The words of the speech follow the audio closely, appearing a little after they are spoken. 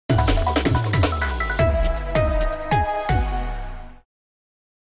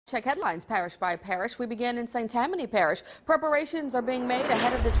Check headlines parish by parish. We begin in St. Tammany Parish. Preparations are being made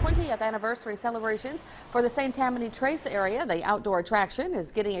ahead of the 20th anniversary celebrations for the St. Tammany Trace area. The outdoor attraction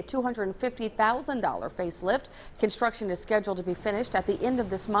is getting a $250,000 facelift. Construction is scheduled to be finished at the end of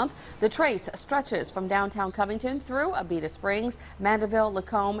this month. The Trace stretches from downtown Covington through Abita Springs, Mandeville,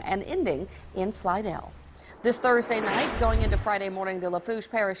 Lacombe, and ending in Slidell. This Thursday night, going into Friday morning, the Lafourche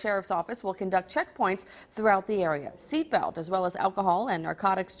Parish Sheriff's Office will conduct checkpoints throughout the area. Seatbelt as well as alcohol and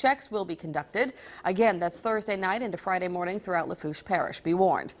narcotics checks will be conducted. Again, that's Thursday night into Friday morning throughout Lafourche Parish. Be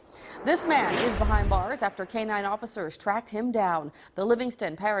warned. This man is behind bars after canine officers tracked him down. The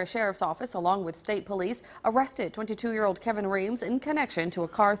Livingston Parish Sheriff's Office, along with state police, arrested 22-year-old Kevin Reams in connection to a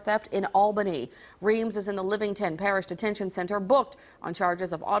car theft in Albany. Reams is in the Livingston Parish Detention Center, booked on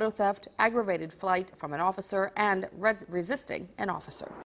charges of auto theft, aggravated flight from an officer, and resisting an officer.